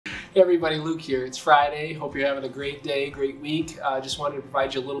Hey everybody, Luke here. It's Friday. Hope you're having a great day, great week. Just wanted to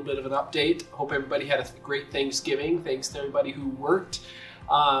provide you a little bit of an update. Hope everybody had a great Thanksgiving. Thanks to everybody who worked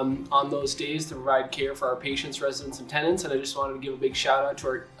on those days to provide care for our patients, residents, and tenants. And I just wanted to give a big shout out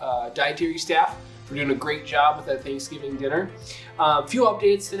to our dietary staff for doing a great job with that Thanksgiving dinner. A few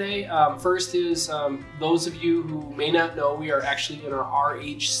updates today. First is those of you who may not know, we are actually in our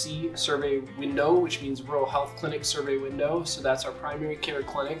RHC survey window, which means Rural Health Clinic survey window. So that's our primary care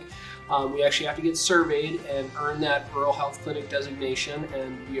clinic. We actually have to get surveyed and earn that Rural Health Clinic designation,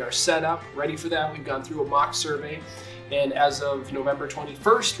 and we are set up, ready for that. We've gone through a mock survey, and as of November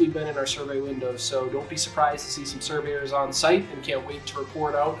 21st, we've been in our survey window. So don't be surprised to see some surveyors on site, and can't wait to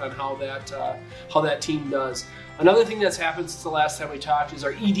report out on how that team does. Another thing that's happened since the last time we talked is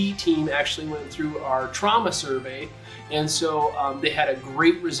our ED team actually went through our trauma survey, and so they had a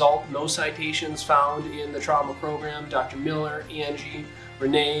great result. No citations found in the trauma program. Dr. Miller, Angie,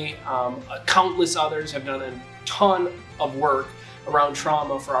 Renee, countless others have done a ton of work around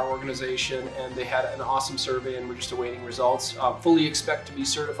trauma for our organization, and they had an awesome survey, and we're just awaiting results. Fully expect to be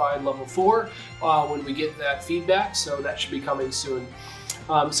certified level 4 when we get that feedback, so that should be coming soon.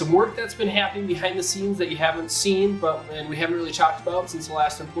 Some work that's been happening behind the scenes that you haven't seen, and we haven't really talked about since the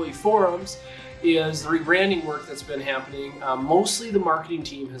last employee forums, is the rebranding work that's been happening. Mostly the marketing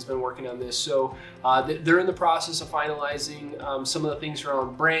team has been working on this, so they're in the process of finalizing some of the things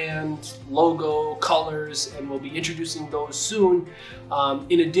around brand, logo, colors, and we'll be introducing those soon.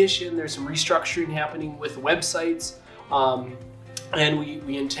 In addition, there's some restructuring happening with websites, and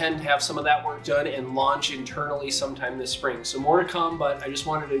we intend to have some of that work done and launch internally sometime this spring. So more to come, but I just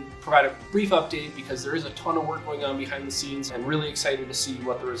wanted to provide a brief update because there is a ton of work going on behind the scenes, and really excited to see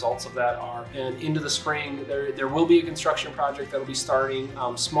what the results of that are. And into the spring, there will be a construction project that'll be starting,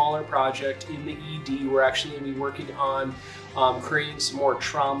 smaller project in the ED. We're actually going to be working on creating some more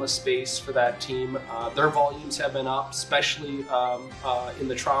trauma space for that team. Their volumes have been up, especially in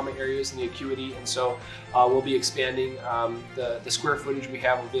the trauma areas and the acuity, and so we'll be expanding the square footage we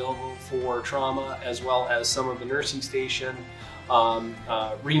have available for trauma, as well as some of the nursing station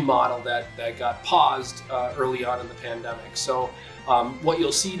remodel that got paused early on in the pandemic. So what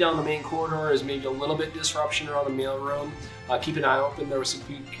you'll see down the main corridor is maybe a little bit disruption around the mailroom. Keep an eye open. There was some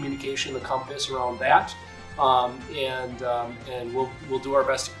communication in the Compass around that. And we'll do our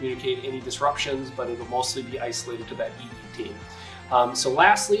best to communicate any disruptions, but it'll mostly be isolated to that ED team. So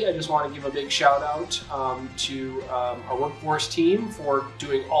lastly, I just want to give a big shout out to our workforce team for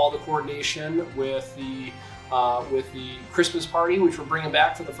doing all the coordination with the Christmas party, which we're bringing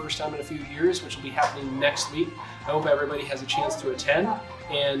back for the first time in a few years, which will be happening next week. I hope everybody has a chance to attend,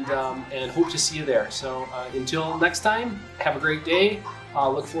 and hope to see you there. So until next time, have a great day.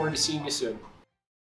 Look forward to seeing you soon.